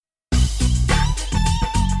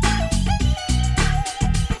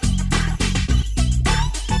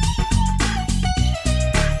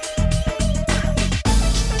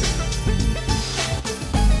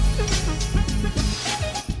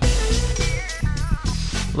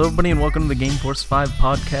Hello, everybody, and welcome to the Game Force 5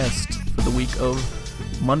 podcast for the week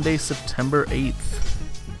of Monday, September 8th.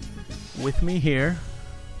 With me here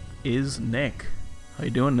is Nick. How you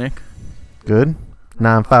doing, Nick? Good.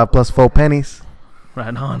 9 5 plus 4 pennies.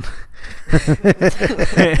 Right on.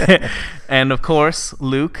 And, of course,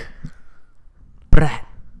 Luke. Brat.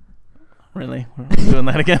 Really? We're doing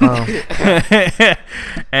that again? Oh.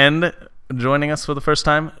 And joining us for the first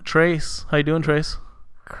time, Trace. How you doing, Trace?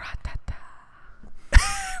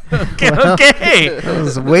 Okay, Well, okay. That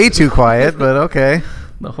was way too quiet, but okay.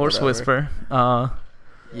 The horse Whatever. whisper.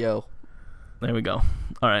 Yo. There we go.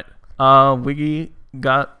 All right. We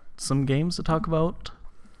got some games to talk about.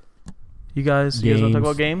 You guys want to talk Games.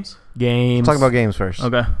 about games? Games. Let's talk about games first.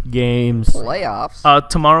 Okay. Games. Playoffs.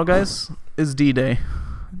 Tomorrow, guys, is D-Day.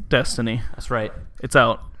 Destiny. That's right. It's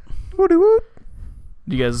out. Woody woot.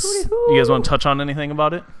 You guys want to touch on anything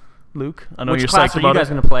about it? Luke? I know Which you're class psyched are you about guys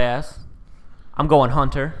it. going to play as? I'm going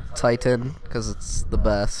Hunter. Titan, because it's the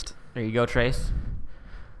best. There you go, Trace.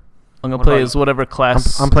 I'm going What to play about as whatever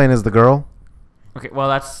class. I'm playing as the girl. Okay, well,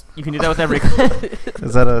 you can do that with every...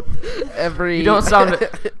 Is that a... Every You don't sound...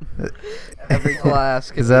 every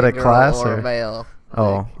class. Can Is that be a girl class, or or- male?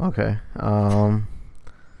 Oh, okay.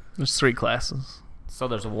 There's 3 classes. So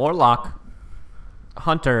there's Warlock,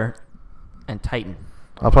 Hunter, and Titan.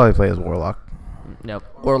 I'll probably play as Warlock. Nope.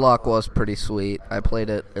 Warlock was pretty sweet. I played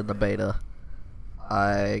it in the beta.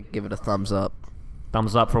 I give it a thumbs up.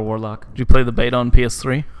 Thumbs up for Warlock. Did you play the beta on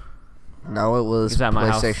PS3? No, it was Is that my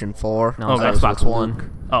house? PlayStation 4. No, Okay. it's I was Xbox with One. Luke,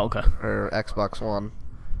 Oh, okay. or Xbox One.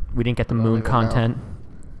 We didn't get the I don't moon even know. content.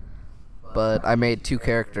 But I made 2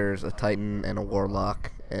 characters, a Titan and a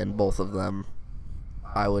Warlock, and both of them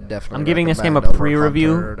I would definitely I'm giving this game a recommend over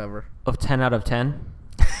pre-review. Hunter or whatever. Of 10 out of 10.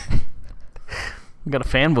 We got a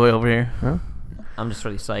fanboy over here. Huh? I'm just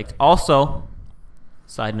really psyched. Also,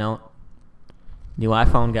 side note, new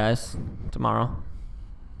iPhone, guys, tomorrow.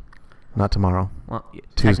 Not tomorrow. Well,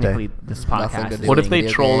 Tuesday. technically, this Nothing podcast to is do What with if they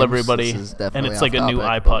video troll games. everybody This is and definitely it's like a off new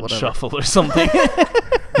topic, but iPod whatever. Shuffle or something?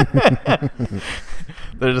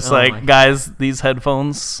 They're just Oh my. like, guys, these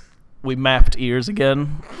headphones, we mapped ears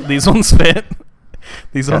again. These ones fit.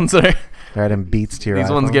 These Yeah. ones are. They're adding beats to your These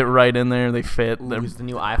ones iPhone. get right in there. They fit. Ooh, They're- is the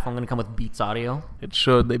new iPhone going to come with Beats Audio? It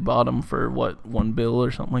should. They bought them for what, $1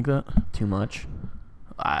 or something like that. Too much.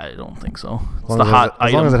 I don't think so. As It's long the as hot it, as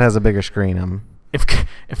item. long as it has a bigger screen, if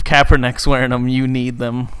Kaepernick's wearing them, you need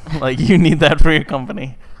them. Like, you need that for your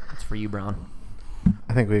company. It's for you, Brown.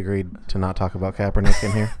 I think we agreed to not talk about Kaepernick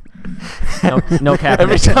in here. No cap.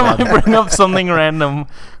 Every time I bring up something random,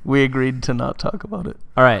 we agreed to not talk about it.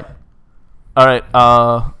 All right. All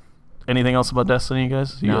right. Anything else about Destiny, you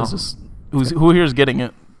guys? You No. guys just who here's getting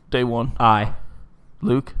it? Day 1. I.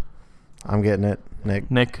 Luke, I'm getting it, Nick.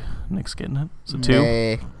 Nick's getting it. So 2.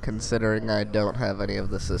 Nay, considering I don't have any of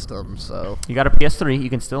the systems, so You got a PS3. You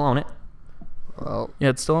can still own it. well, Yeah,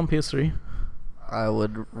 it's still on PS3. I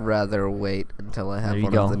would rather wait until I have There you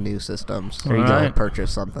one go. of the new systems. There you to go.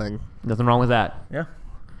 purchase something. Nothing wrong with that. Yeah.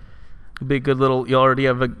 It'd be a good little. You already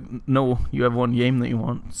have you have one game that you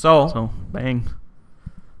want. So, So bang.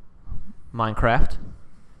 Minecraft.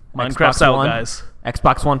 Minecraft's Xbox out, One, guys.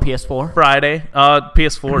 Xbox One, PS4. Friday.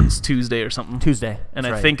 PS4 it's Tuesday or something. Tuesday. And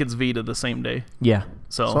That's I right. think it's Vita the same day. Yeah.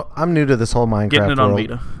 So I'm new to this whole Minecraft Getting it on world.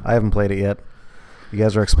 Vita. I haven't played it yet. You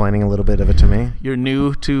guys are explaining a little bit of it to me. You're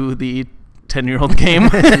new to the 10-year-old game.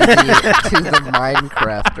 to the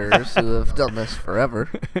Minecrafters who have done this forever.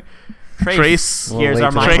 Trace. Here's Well,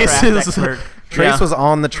 our wait till- Minecraft Trace is- expert. Trace Yeah. was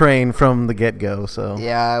on the train from the get-go, so...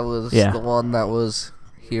 Yeah, I was Yeah. the one that was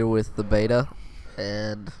here with the beta,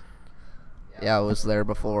 and yeah, I was there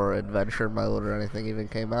before Adventure Mode or anything even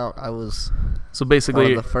came out. I was So basically,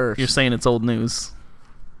 one of the first. you're saying it's old news.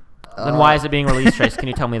 Then why is it being released, Trace? Can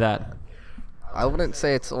you tell me that? I wouldn't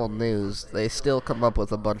say it's old news. They still come up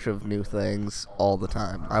with a bunch of new things all the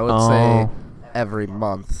time. I would Oh. say every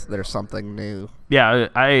month there's something new. Yeah,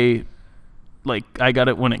 I got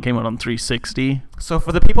it when it came out on 360, So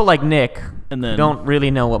for the people like Nick and who then don't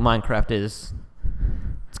really know what Minecraft is,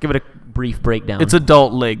 let's give it a brief breakdown. it's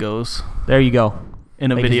adult Legos There you go.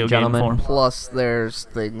 in a Ladies video and game gentlemen. form. Plus, there's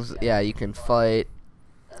things. Yeah, you can fight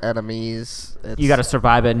enemies. You got to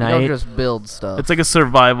survive at You night. don't just build stuff. It's like a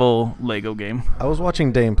survival Lego game. I was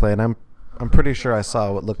watching gameplay, and I'm pretty sure I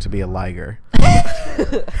saw what looked to be a liger.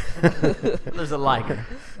 There's a liger.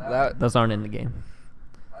 that. Those aren't in the game.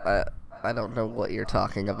 I don't know what you're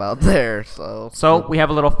talking about there. So we have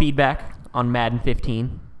a little feedback on Madden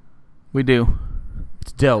 15. We do.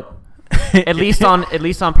 It's dope. At least on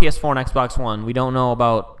PS4 and Xbox One. We don't know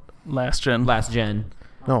about Last gen. last gen.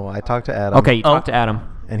 No, I talked to Adam. Okay, you Oh. talked to Adam.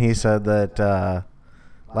 And he said that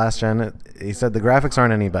last gen. He said the graphics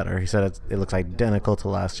aren't any better. He said it looks identical to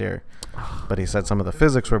last year, but he said some of the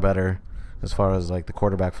physics were better, as far as like the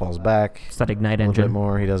quarterback falls back. It's that Ignite a little bit engine.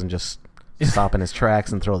 more. He doesn't just stop in his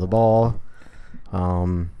tracks and throw the ball.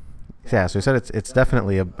 Yeah, so he said it's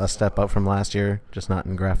definitely a step up from last year, just not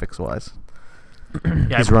in graphics wise.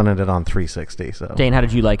 Yeah, He's running it on 360. So Dane, how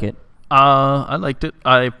did you like it? I liked it.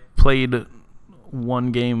 I played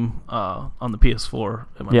one game on the PS4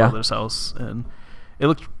 at my brother's house, and it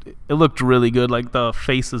looked really good. Like the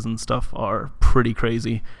faces and stuff are pretty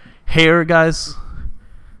crazy. Hair, guys,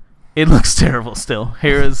 it looks terrible still.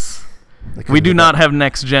 Hair is. We do not have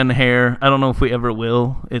next gen hair. I don't know if we ever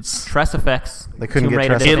will. It's Tress Effects. They couldn't Tomb get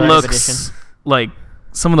Raider Tress it Effects. Definitive looks like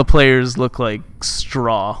some of the players look like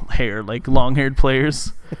straw hair, like long-haired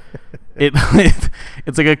players.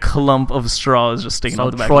 It's like a clump of straw is just sticking So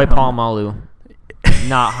out the back Troy of my helmet. Polamalu,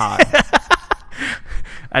 not hot.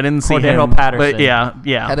 I didn't see Cordero him, Patterson. but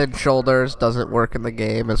yeah. Head and Shoulders doesn't work in the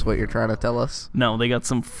game, is what you're trying to tell us. No, they got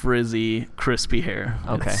some frizzy, crispy hair.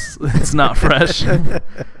 Okay. It's not fresh.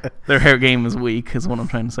 Their hair game is weak, is what I'm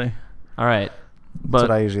trying to say. All right. That's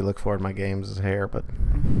what I But usually look for in my games is hair, but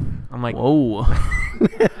I'm like, whoa,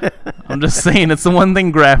 I'm just saying it's the one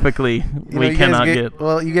thing graphically You know, we you guys cannot ga- get.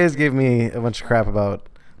 Well, you guys gave me a bunch of crap about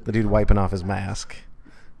the dude wiping off his mask.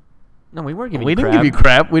 no, we weren't giving We you didn't crap. give you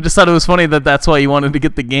crap. We just thought it was funny that's why you wanted to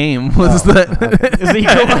get the game. Was Oh, that okay. Is it you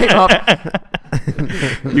go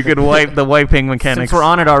wipe you could wipe the wiping mechanics? Since we're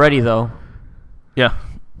on it already, though, Yeah,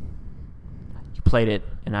 you played it,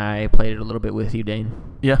 and I played it a little bit with you, Dane.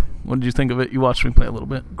 yeah. What did you think of it? You watched me play a little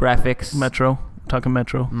bit. Graphics, Metro, talking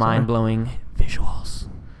Metro. Sorry. mind-blowing visuals,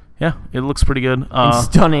 Yeah, it looks pretty good. and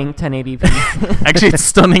stunning 1080p. Actually, it's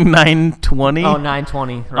stunning 920 Oh,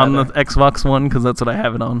 920. on the rather. Xbox One because that's what I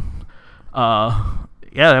have it on.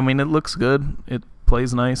 Yeah, I mean it looks good. It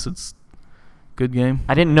plays nice. It's a good game.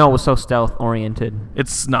 I didn't know it was so stealth-oriented,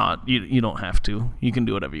 It's not. You don't have to. You can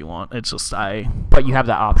do whatever you want. It's just but you have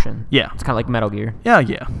that option. Yeah. It's kind of like Metal Gear. Yeah.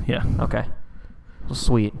 Okay. Well,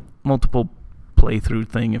 sweet. Multiple playthrough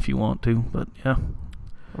thing if you want to, but yeah.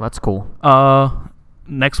 Well, that's cool.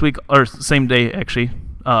 Next week or same day actually.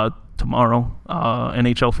 Tomorrow.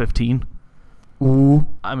 NHL 15. Ooh.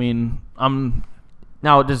 I mean, I'm.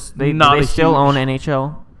 Now, do they Not a still huge- own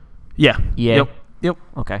NHL? Yeah. Yeah. Yep.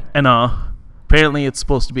 Okay. And apparently it's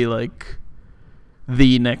supposed to be like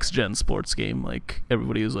the next gen sports game. Like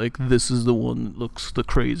everybody was like, this is the one that looks the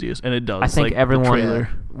craziest, and it does. I think like, the everyone, trailer.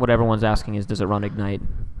 what everyone's asking is, does it run Ignite?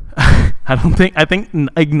 I think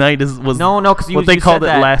Ignite was No, because what they called it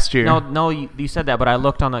last year. No, you said that, but I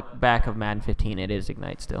looked on the back of Madden 15. It is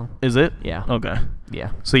Ignite still. Is it? Yeah. Okay.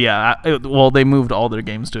 Yeah. So yeah, well they moved all their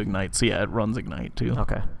games to Ignite. So yeah, it runs Ignite too.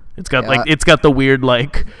 Okay. It's got Yeah. it's got the weird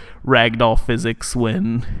like ragdoll physics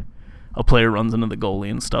when a player runs into the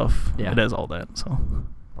goalie and stuff. Yeah. It has all that. So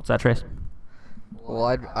What's that, Trace? Well,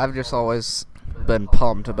 I've just always been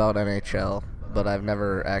pumped about NHL, but I've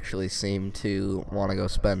never actually seemed to want to go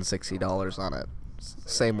spend $60 on it.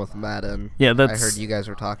 Same with Madden. Yeah, I that's- heard you guys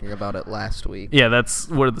were talking about it last week. yeah,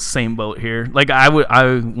 we're the same boat here. Like I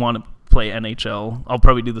want to play NHL. I'll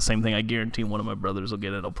probably do the same thing. I guarantee one of my brothers will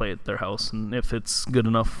get it. I'll play it at their house, and if it's good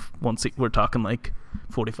enough, we're talking like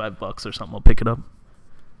 $45 or something, I'll pick it up.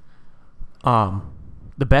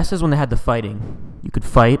 The best is when they had the fighting. You could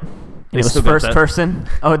fight. And They it was still got first that. person.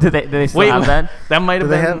 Oh, did they still have that? That might have Do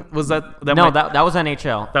they been. have- Was that? No, might- that was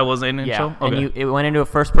NHL. that was NHL. Yeah, Okay. and it went into a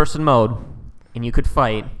first-person mode, and you could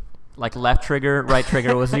fight. Like left trigger, right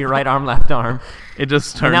trigger was your right arm, left arm. It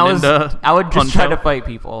just And turned that was, into. I would just try to Punch-Out. fight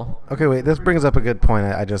people. Okay, wait. This brings up a good point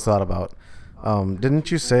I just thought about.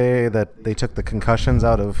 Didn't you say that they took the concussions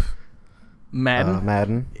out of Madden.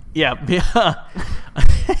 Madden? Yeah.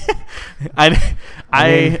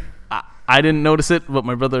 I didn't notice it, but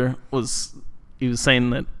my brother was saying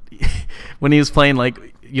that when he was playing, like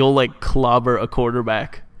you'll like clobber a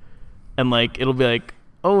quarterback, and like it'll be like,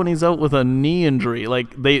 oh, and he's out with a knee injury.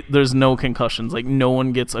 Like there's no concussions. Like no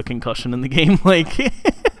one gets a concussion in the game.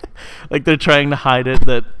 Like they're trying to hide it.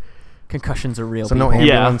 That Concussions are real. So no people.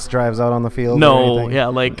 Yeah. ambulance drives out on the field? or no, anything yeah,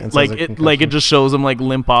 and like says a it concussion? just shows him like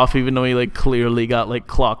limp off, even though he like clearly got like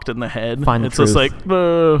clocked in the head. Find the it's just truth.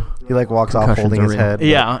 like, He like walks off Concussions holding are his real. head.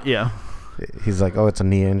 but yeah. He's like, oh, it's a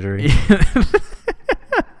knee injury.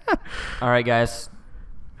 All right, guys.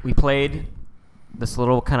 We played this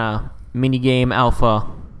little kind of mini game alpha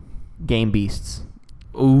Game Beasts,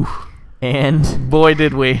 Ooh, and boy,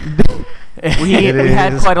 did we. we It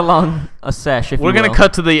had is. quite a long sesh. If We're you gonna will.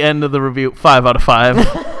 cut to the end of the review. 5 out of 5.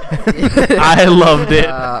 I loved it.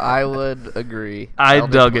 I would agree. I I'll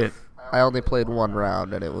dug just- it. I only played one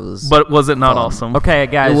round, and it was. But was it not fun. awesome? Okay,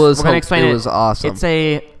 guys, It was we're gonna ho- explain it it. was awesome. It's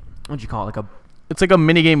a what'd you call it? Like a It's like a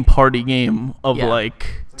minigame party game of Yeah.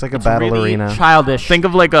 like. It's like a it's battle really arena. childish. Think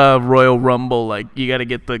of like a Royal Rumble. Like you got to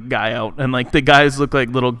get the guy out, and like the guys look like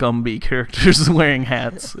little Gumby characters wearing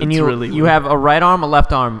hats. and It's you really you have a right arm, a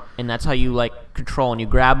left arm, and that's how you like control. And you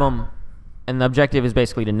grab them, and the objective is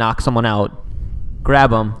basically to knock someone out, grab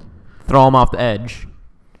them, throw them off the edge,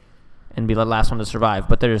 and be the last one to survive.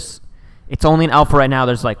 But it's only in alpha right now.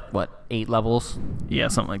 There's like what 8 levels. yeah,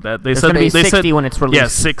 something like that. They There's said gonna be they 60 said, when it's released. Yeah,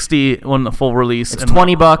 60 when the full release. It's and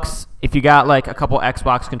 $20 if you got like a couple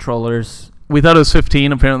Xbox controllers. We thought it was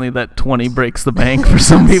 15. Apparently, that 20 breaks the bank for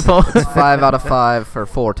some people. 5 out of 5 for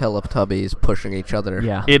 4 Teletubbies pushing each other.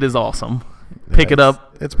 Yeah. It is awesome. Yeah, Pick it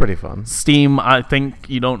up. It's pretty fun. Steam. I think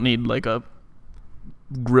you don't need like a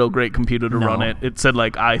real great computer to No. run it. It said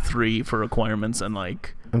like i3 for requirements and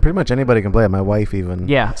like. And pretty much anybody can play it. My wife even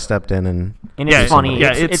Yeah. stepped in and And Yeah, it's funny.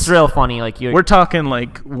 yeah, it's real funny. Like We're talking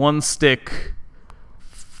like one stick.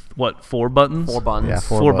 What, 4 buttons? 4 buttons. Yeah,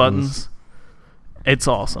 4 buttons. It's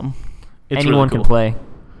awesome. It's Anyone really cool. can play.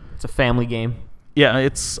 It's a family game. Yeah,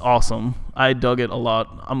 it's awesome. I dug it a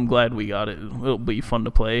lot. I'm glad we got it. It'll be fun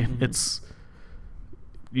to play. Mm-hmm. It's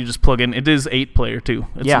you just plug in. It is 8-player too.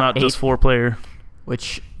 It's Yeah, not just 8. 4-player.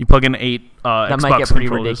 Which You plug in 8 that Xbox might get pretty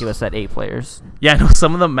controllers. ridiculous at 8 players. Yeah, I know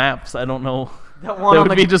some of the maps. I don't know. That They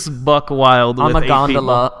would be just buck wild on with the 8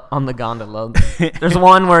 gondola. On the gondola. There's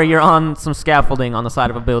one where you're on some scaffolding on the side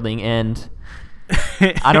of a building, and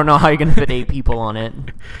people. I don't know how you're gonna fit 8 people on it,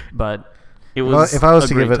 but It Well, was if I was a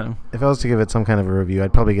to great give it, time. if I was to give it some kind of a review,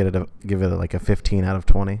 I'd probably give it like a 15 out of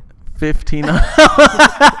 20. 15.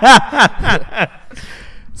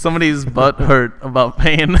 Somebody's butt hurt about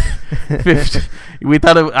paying 50. We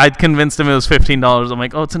thought I convinced him it was $15. I'm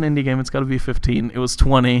like, oh, it's an indie game. It's got to be 15. It was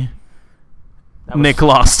 20. that was- Nick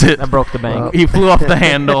lost it. that broke the bank. Well- He flew off the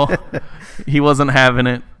handle. He wasn't having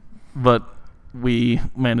it, but we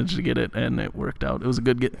managed to get it, and it worked out. It was a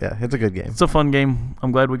good get. Yeah, it's a good game. It's a fun game.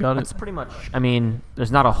 I'm glad we got That's it. pretty much. I mean,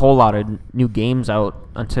 there's not a whole lot of new games out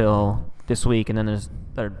until this week, and then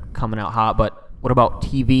they're coming out hot. But what about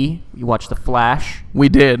TV? You watch The Flash. We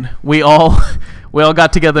did. We all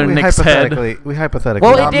got together in Nick's head. We hypothetically.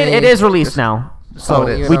 Well, Not it did. me. It is released now. So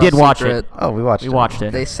it is. we did watch Secret. it. Oh, we watched We it. watched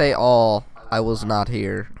it. They say all. I was not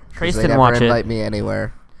here. 'Cause Trace they didn't never watch it. invite me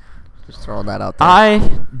anywhere. Just throwing that out there.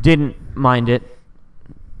 I didn't mind it.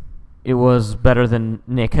 It was better than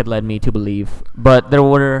Nick had led me to believe, but there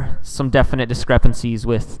were some definite discrepancies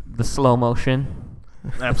with the slow motion.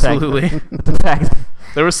 Absolutely. With the fact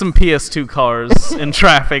There were some PS2 cars in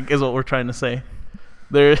traffic, is what we're trying to say.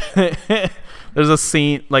 There's a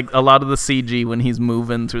scene, like a lot of the CG when he's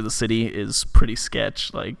moving through the city is pretty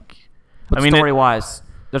sketch. Like, but I mean, story-wise,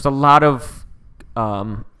 there's a lot of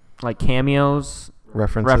like cameos,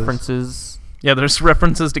 References. yeah, there's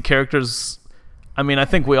references to characters. I mean, I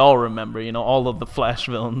think we all remember, all of the Flash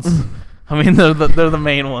villains. I mean, they're the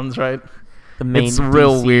main ones, right? the main. It's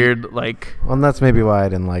real DC. weird. Like, Well, and that's maybe why I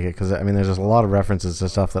didn't like it, because I mean, there's just a lot of references to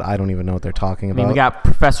stuff that I don't even know what they're talking I about. mean, we got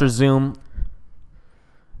Professor Zoom.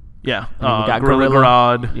 yeah, I mean, we got Gorilla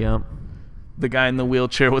Gorilla. Grodd, Yeah. the guy in the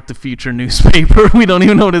wheelchair with the future newspaper. We don't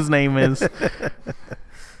even know what his name is.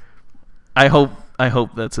 I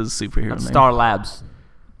hope that's his superhero name. Star Labs.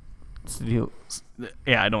 Studio.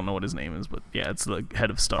 Yeah, I don't know what his name is, but yeah, it's the head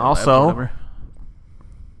of Star Also- Labs or whatever.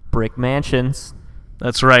 Brick Mansions.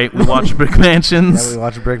 That's right. We watched Brick Mansions. Yeah, we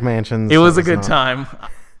watched Brick Mansions. It was a That good time.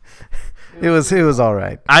 It was all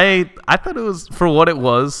right. I thought it was, for what it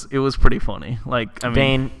was pretty funny. Like, I mean,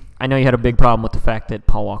 Dane, I know you had a big problem with the fact that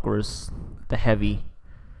Paul Walker was the heavy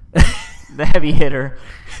hitter.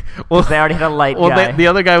 well, They already had a light well, guy. the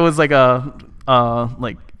other guy was like a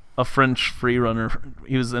French free runner.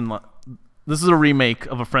 He was in. This is a remake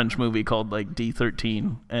of a French movie called like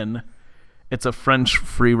D13, and it's a French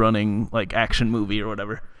free running like action movie or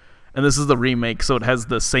whatever. And this is the remake, so it has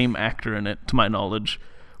the same actor in it, to my knowledge,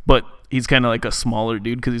 but he's kind of like a smaller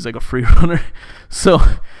dude because he's like a free runner. So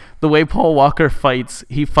the way Paul Walker fights,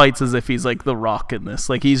 he fights as if he's like The Rock in this.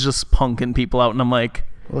 Like, he's just punking people out, and I'm like,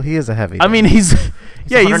 Well, he is a heavy. I mean, guy. he's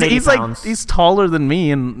 180 he's like, pounds. he's taller than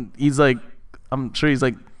me, and he's like, I'm sure he's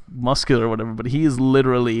like muscular or whatever, but he is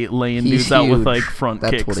literally laying He's dudes out with huge. like front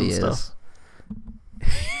That's kicks what he and is. stuff.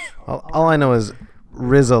 all I know is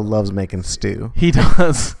Rizzo loves making stew. He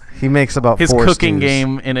does. He makes about His 4 cooking stews.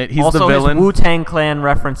 game in it. He's also, the villain. his Wu-Tang Clan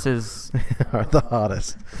references are the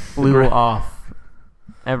hottest. flew off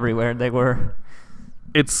everywhere. They were.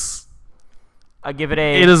 It's I give it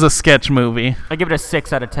it is a sketch movie. I give it a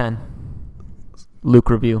 6 out of 10. Luke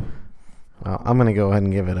review. Well, I'm gonna go ahead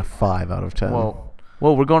and give it a 5 out of 10. Well,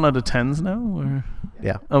 Whoa, we're going out of 10s now? Or?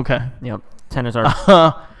 Yeah. Okay. Yep. 10 is our.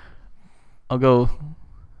 I'll go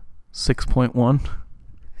 6.1.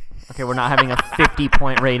 Okay, we're not having a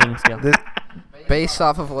 50-point rating scale. Based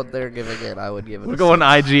off of what they're giving it, I would give it. We're a going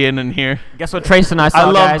 6. IGN in here. Guess what Trace and I saw,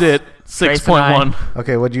 I loved guys? it. 6.1.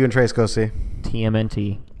 Okay, what'd you and Trace go see?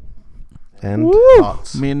 TMNT. And Woo!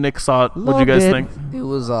 thoughts? Me and Nick saw it. What'd you Loved guys it. think? It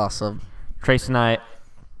was awesome. Trace and I. It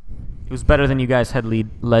was better than you guys had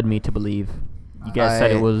led me to believe. You guys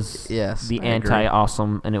said it was yes, the I agree.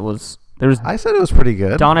 anti-awesome, and it was. There was I said it was pretty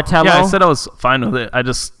good. Donatello Yeah, I said I was fine with it.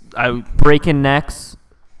 I breaking necks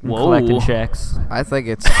and Whoa. collecting checks. I think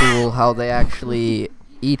it's cool how they actually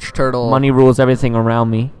each turtle. Money rules everything around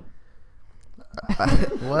me.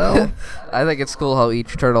 Well, I think it's cool how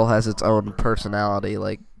each turtle has its own personality,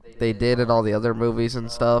 like they did in all the other movies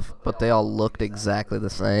and stuff. But they all looked exactly the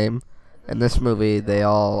same. In this movie, they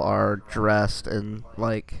all are dressed and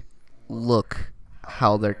like look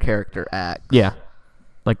how their character acts. Yeah,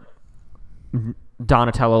 like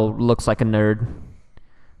Donatello looks like a nerd.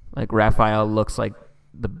 Like Raphael looks like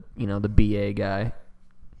the BA guy,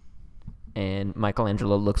 and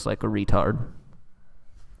Michelangelo looks like a retard.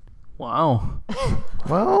 wow.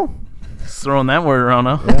 well, Just throwing that word around,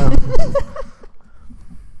 huh? Yeah.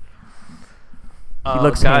 He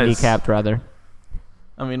looks guys, handicapped, rather.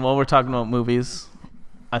 I mean, while we're talking about movies,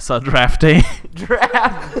 I saw Draft Day Oh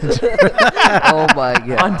my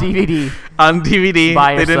god. On DVD. on DVD.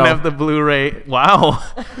 By They didn't yourself. have the Blu-ray. Wow,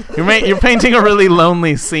 you're painting a really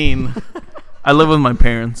lonely scene. I live with my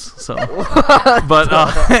parents, so. But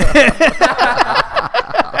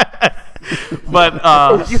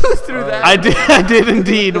You threw that. I did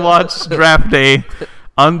indeed watch Draft Day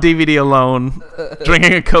on DVD alone,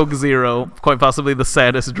 drinking a Coke Zero, quite possibly the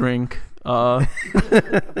saddest drink. And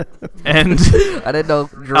I didn't know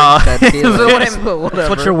drink had feelings, but whatever.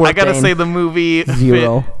 What's your word? I gotta Dane? say the movie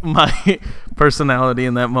Zero. fit my personality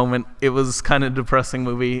in that moment. It was kind of depressing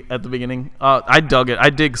movie at the beginning. I dug it.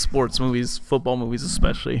 I dig sports movies, football movies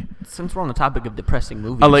especially. Since we're on the topic of depressing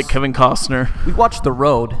movies, I like Kevin Costner. We watched The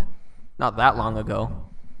Road, not that long ago.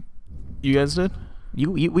 You guys did?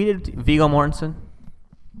 We did Viggo Mortensen.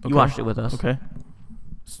 You Okay. watched it with us. Okay.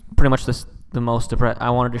 Pretty much the most depressed. I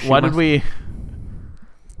wanted to shoot. Why did we?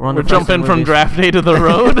 We're We're jumping from Draft Day to The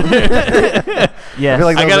Road. Yes. I feel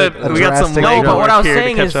like I that got was we got some drastic no, Lego but what I was here to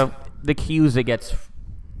saying catch is up. the cues it gets,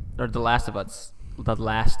 or The Last of Us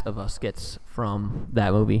gets from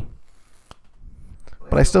that movie.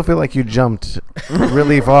 But I still feel like you jumped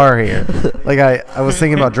really far here. Like I was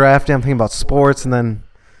thinking about drafting, I'm thinking about sports, and then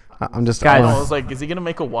I'm just Guys. I was like, is he gonna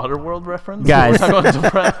make a Waterworld reference? Guys. We're talking about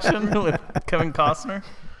depression with Kevin Costner.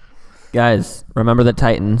 Guys, remember the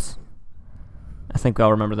Titans? I think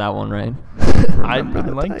I'll remember that one, right? I Remember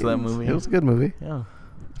the liked that Titans. movie. It was a good movie. Yeah.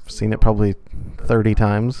 I've seen it probably 30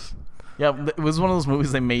 times. Yeah, it was one of those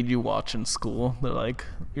movies they made you watch in school. They're like,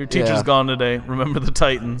 your teacher's Yeah. gone today. Remember the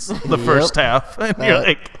Titans, the first half. And you're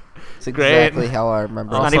like, It's great. exactly how I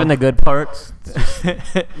remember. Not Also- even the good parts. It's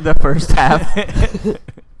just the first half.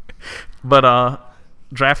 But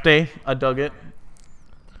Draft Day, I dug it.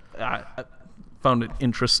 I found it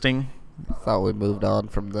interesting. Thought we moved on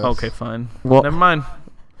from this. Okay, fine. Well- Never mind.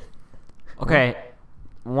 Okay,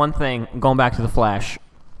 one thing, going back to The Flash.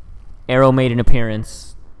 Arrow made an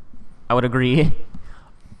appearance. I would agree.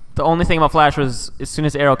 The only thing about Flash was, as soon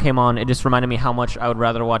as Arrow came on, it just reminded me how much I would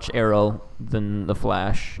rather watch Arrow than The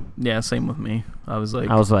Flash. Yeah, same with me. I was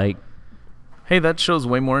like, Hey, that show's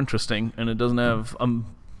way more interesting, and it doesn't have a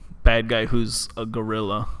bad guy who's a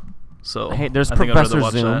gorilla. So Hey, there's I think I'd rather Professor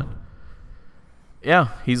watch Zoom. that. Yeah,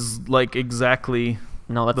 he's like exactly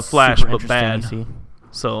no, that's The Flash, super but interesting bad. to see.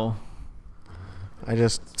 so.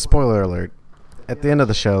 Spoiler alert. At the end of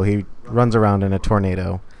the show, he runs around in a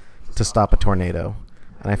tornado to stop a tornado.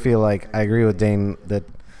 And I feel like I agree with Dane that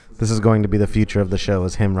this is going to be the future of the show,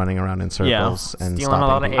 is him running around in circles and Stealing a lot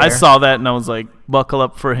stopping of people. I air. saw that and I was like, buckle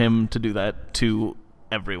up for him to do that to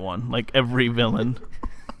everyone. Like every villain.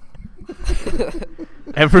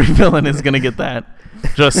 Every villain is gonna get that.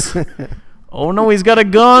 Just, oh no, he's got a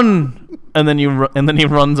gun, and then he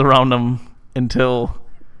runs around him until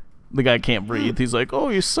the guy can't breathe. He's like, oh,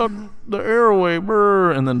 you sucked the air away,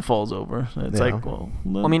 brr, and then falls over. It's Yeah. like, well,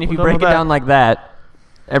 I mean, if we're you done break it with that. down like that,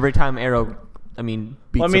 every time Arrow, beats I mean,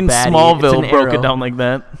 a baddie, it's Smallville an broke Arrow. it down like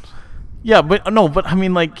that. Yeah, but I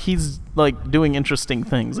mean, like he's like doing interesting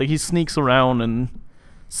things. Like he sneaks around and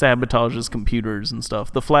sabotages computers and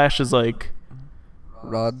stuff. The Flash is like,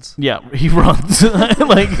 Runs. yeah, he runs.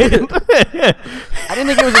 Like I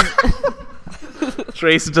didn't think it was.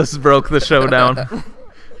 Trace just broke the show down.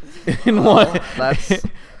 In what? That's.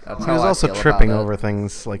 That's He how was I also feel about tripping it. over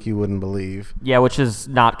things like you wouldn't believe. Yeah, which is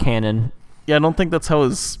not canon. Yeah, I don't think that's how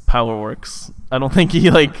his power works. I don't think he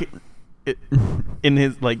in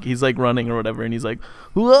his he's running or whatever, and he's like,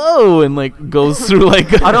 whoa, and goes through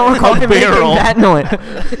I don't recall him making barrel. that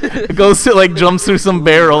noise. Goes to jumps through some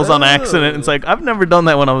barrels on accident. It's I've never done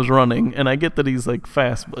that when I was running, and I get that he's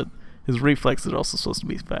fast, but his reflexes are also supposed to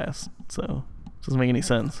be fast, so it doesn't make any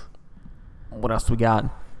sense. What else do we got?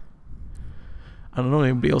 I don't know.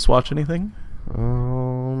 Anybody else watch anything?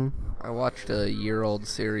 I watched a year-old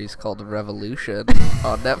series called Revolution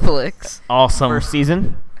on Netflix. Awesome. First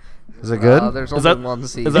season? Is it good? There's Is only that- one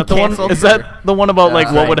season. Is that the one? Canceled? Is that the one about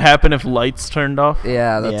Yeah. what would happen if lights turned off?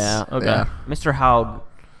 Yeah, that's Yeah. Okay. yeah. Mr. Haug.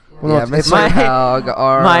 Well, Yeah, it's Mr. my- Haug,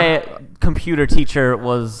 My computer teacher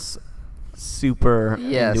was super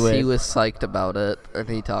yes, into it. he was psyched about it, and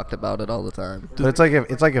he talked about it all the time. But it's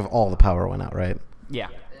like if all the power went out, right? Yeah.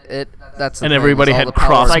 That's the And thing, everybody is all had the power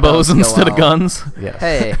crossbows does go instead of out. guns. Yes.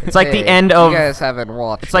 Hey, It's like the hey, end of- You guys haven't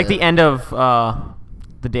watched. It's like it. the end of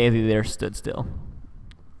The Day the Earth Stood Still.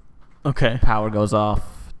 Okay. Power goes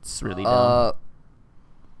off. It's really dumb.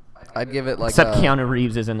 I'd give it Except a Keanu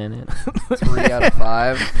Reeves isn't in it. 3 out of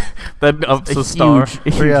 5. That ups A a star.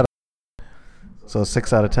 huge- 3 out of. So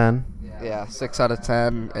 6 out of 10. Yeah, 6 out of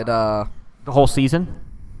 10. It The whole season?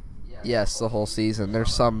 yes, the whole season.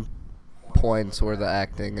 There's some points where the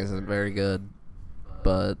acting isn't very good,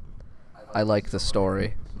 but I like the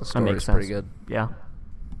story. The That story's makes pretty sense. good. Yeah.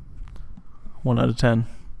 1 out of 10.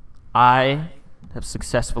 I have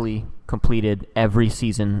successfully completed every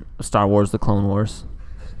season of Star Wars: The Clone Wars.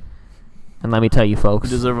 And let me tell you, You folks.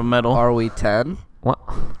 deserve a medal. Are we 10? What?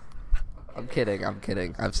 I'm kidding.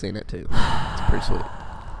 I've seen it too. It's pretty sweet.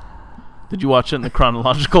 Did you watch it in the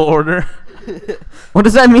chronological order? What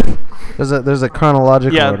does that mean? There's a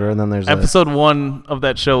chronological Yeah. order, and then there's Episode 1 of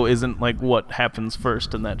that show isn't what happens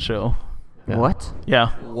first in that show. Yeah. What? Yeah.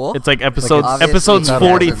 What? It's episodes obviously episodes he hasn't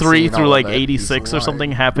 43 seen through all of it. 86 He's or lying.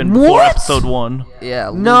 something happened before What? episode 1. Yeah.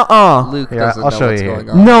 Luke, Nuh-uh. Luke Here, doesn't I'll know show what's you here. going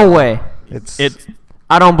on. No way. It's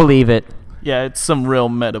I don't believe it. Yeah, it's some real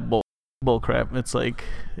meta bull crap. It's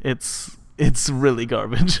it's really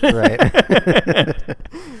garbage. right.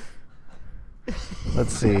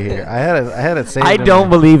 Let's see here. I had it saved. I in don't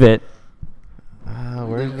my- believe it.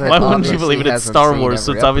 Where did I Why put wouldn't you it? Obviously believe it? It's hasn't Star seen Wars,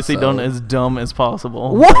 so every it's obviously done episode. as dumb as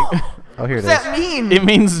possible. What? Oh, here What it does is. that mean? It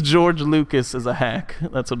means George Lucas is a hack.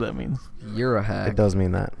 That's what that means. You're a hack. It does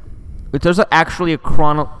mean that. But there's actually a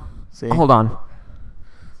chrono. See? Hold on.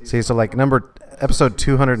 See, so episode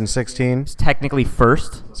 216. It's technically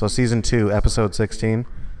first. So season 2, episode 16,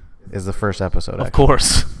 is the first episode. Of actually.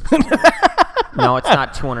 course. No, it's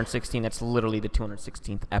not 216. It's literally the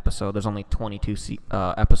 216th episode. There's only 22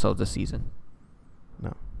 episodes a season.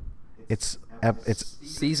 No, it's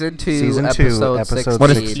Season 2, Season 2, episode episode 16. What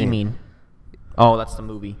does T 16. mean? Oh, that's the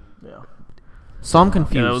movie. Yeah. So I'm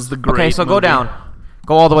confused. that was the Okay, great so go movie. down.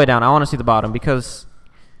 Go all the way down. I want to see the bottom because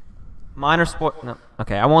minor sport. No.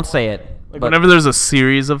 Okay, I won't say it. Like but whenever there's a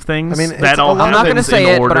series of things, I mean, it's that all a lot I'm of not going to happens say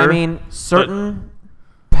in it, order. but I mean certain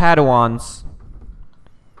Padawans.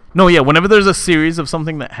 No, yeah. Whenever there's a series of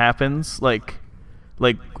something that happens, like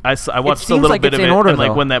I watched a seems little like bit it's of in it, and and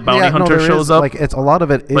order, when though. that bounty Yeah, no, hunter there shows is, up, it's a lot of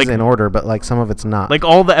it is Like- in order, but some of it's not. like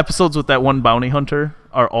all the episodes with that one bounty hunter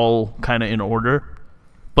are all kind of in order,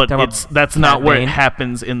 but Talking about that's not Cat where Bane? it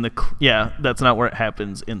happens in the that's not where it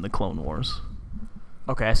happens in the Clone Wars.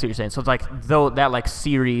 Okay, I see what you're saying. So it's like that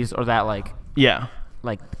series or that Yeah,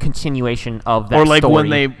 continuation of that or like story. when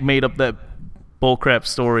they made up that bullcrap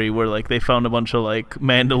story where they found a bunch of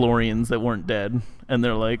Mandalorians that weren't dead, and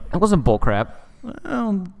they're like, It wasn't bullcrap.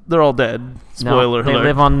 well, they're all dead. Spoiler No, they alert.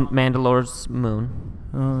 live on Mandalore's moon.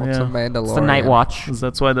 Oh, What's a yeah. Mandalorian? It's the Night Watch. 'Cause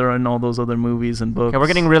that's why they're in all those other movies and books. Okay, we're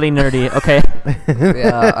getting really nerdy. Okay.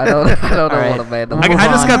 Yeah, I don't know Alright. what a I, Mandalorian. I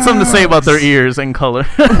just got something to say about their ears and color.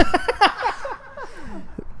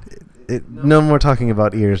 No more talking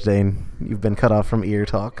about ears, Dane. You've been cut off from ear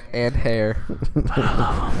talk. and hair.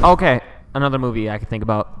 Okay, another movie I could think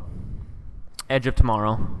about. Edge of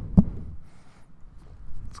Tomorrow.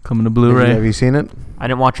 It's coming to Have Blu-ray. you seen it? I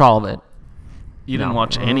didn't watch all of it. You didn't No.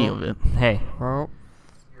 watch any of it. Hey, Well,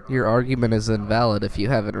 your argument is invalid if you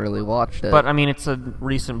haven't really watched it. but I mean, it's a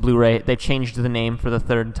recent Blu-ray. They changed the name for the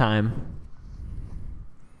third time.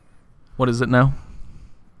 What is it now?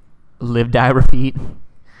 Live, Die, Repeat.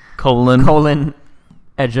 Colon.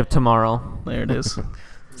 Edge of Tomorrow. There it is.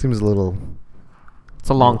 Seems a little. It's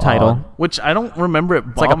a long Odd. title. Which I don't remember it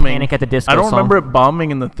bombing. It's like a Panic at the Disco I don't song. remember it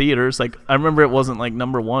bombing in the theaters. I remember it wasn't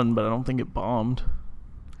number 1, but I don't think it bombed.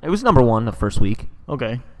 It was number 1 the first week.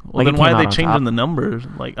 Okay. Well, Like, then it why came are out they on changing top. the numbers?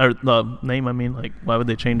 Or the name, I mean. Why would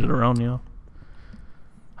they change it around,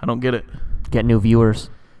 I don't get it. Get new viewers.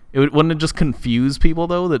 Wouldn't it just confuse people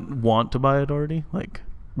though that want to buy it already? Like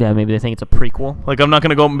maybe they think it's a prequel. Like I'm not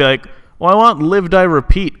gonna go up and be like, well, I want Live Die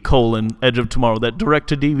Repeat: Edge of Tomorrow, that direct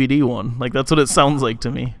to DVD one. Like that's what it sounds like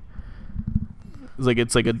to me.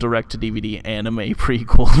 It's like a direct to DVD anime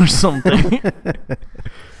prequel or something.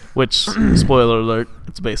 Which, spoiler alert,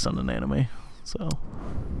 it's based on an anime. So,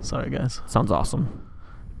 sorry guys. Sounds awesome.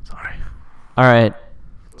 Sorry. All right.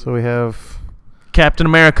 So we have Captain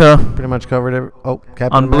America pretty much covered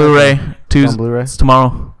Captain on America. Blu-ray. On Blu-ray. It's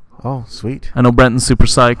tomorrow. Oh, sweet. I know Brenton's super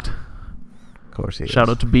psyched. Of course he is. Shout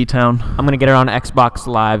out to B-Town. I'm going to get it on Xbox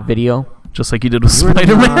Live video. Just like you did with You are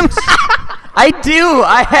Spider-Man. not- I do.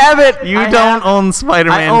 I have it. You don't own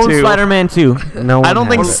Spider-Man I own 2. Spider-Man 2. No one I don't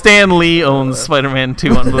think has it. Stan Lee owns Spider-Man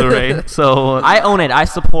 2 on Blu-ray. So I own it. I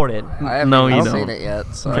support it. I haven't No, even you seen don't. it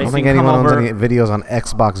yet. So I Tracy, don't think come anyone owns over. any videos on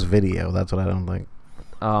Xbox Video. That's what I don't think.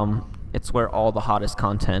 It's where all the hottest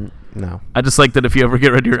content. No. I just like that if you ever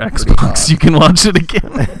get rid of your hot. Xbox, you can watch it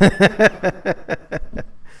again.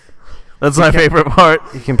 That's my favorite part.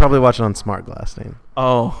 You can probably watch it on Smart Glass, Dane.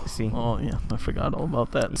 Oh, See. oh yeah, I forgot all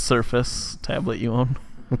about that Surface tablet you own.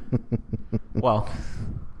 Well,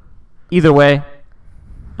 either way,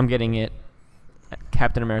 I'm getting it.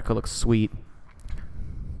 Captain America looks sweet.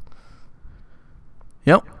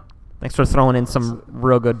 Yep. Thanks for throwing in some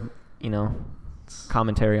real good,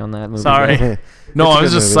 commentary on that movie. Sorry. It's No, a I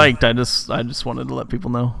was good just movie. psyched. I just wanted to let people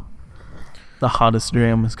know the hottest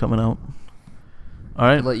jam is coming out. All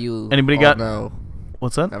right. let you. Anybody all got- know.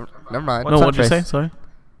 What's that? Never mind. No, What's up, what'd you say? Trace? Sorry.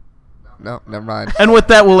 No, never mind. And with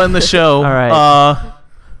that, we'll end the show. All right.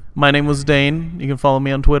 My name was Dane. You can follow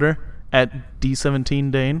me on Twitter at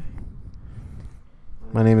D17Dane.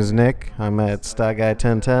 My name is Nick. I'm at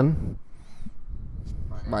StyGuy1010.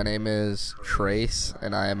 My name is Trace,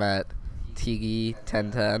 and I am at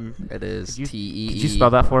Tigi1010. It is Could you- TEE. could you spell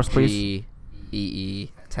that for us, please?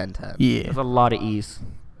 GEE 1010. Yeah. There's a lot of E's.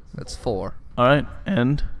 That's 4. All right.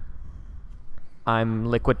 And I'm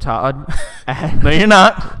Liquid Todd. no, you're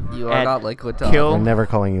not. You are At not Liquid Todd. Kill- We're never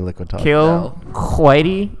calling you Liquid Talk. Kill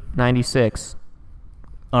Whitey 96.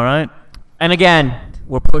 All right. And again,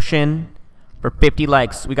 we're pushing for 50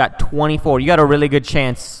 likes. We got 24. You got a really good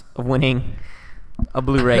chance of winning a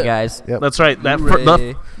Blu-ray, guys. Yep. That's right.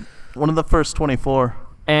 Blu-ray. One of the first 24.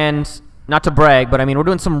 And not to brag, but I mean, we're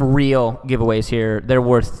doing some real giveaways here. They're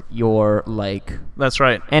worth your like. That's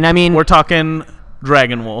right. And I mean, We're talking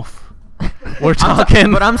Dragon Wolf. We're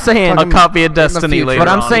talking but I'm saying, a copy of Destiny future. later but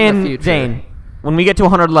I'm on. saying, future. Jane, when we get to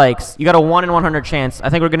 100 likes, you got a 1 in 100 chance. I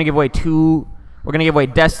think we're gonna give away We're gonna give away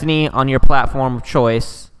Destiny on your platform of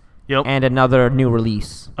choice, Yep. and another new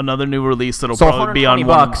release. Another new release that'll So probably be on $120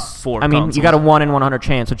 one bucks. four I mean, consoles. you got a 1 in 100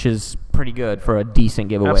 chance, which is pretty good for a decent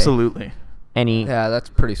giveaway. Absolutely. Yeah, that's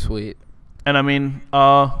pretty sweet. And I mean,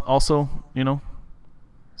 also,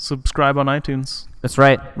 subscribe on iTunes. That's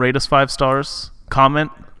right. Rate us 5 stars.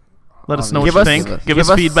 Comment. Let us know what Give you us- think. Give give us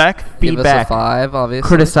us feedback. Give us a Feedback. 5, obviously.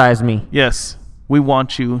 Criticize me. Yes. We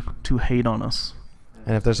want you to hate on us.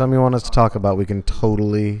 And if there's something you want us to talk about, we can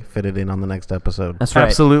totally fit it in on the next episode. That's right.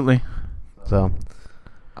 Absolutely. So,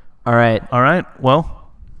 All right. All right. Well,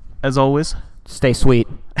 as always, Stay sweet.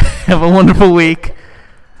 have a wonderful week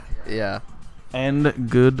Yeah. and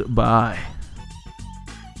goodbye.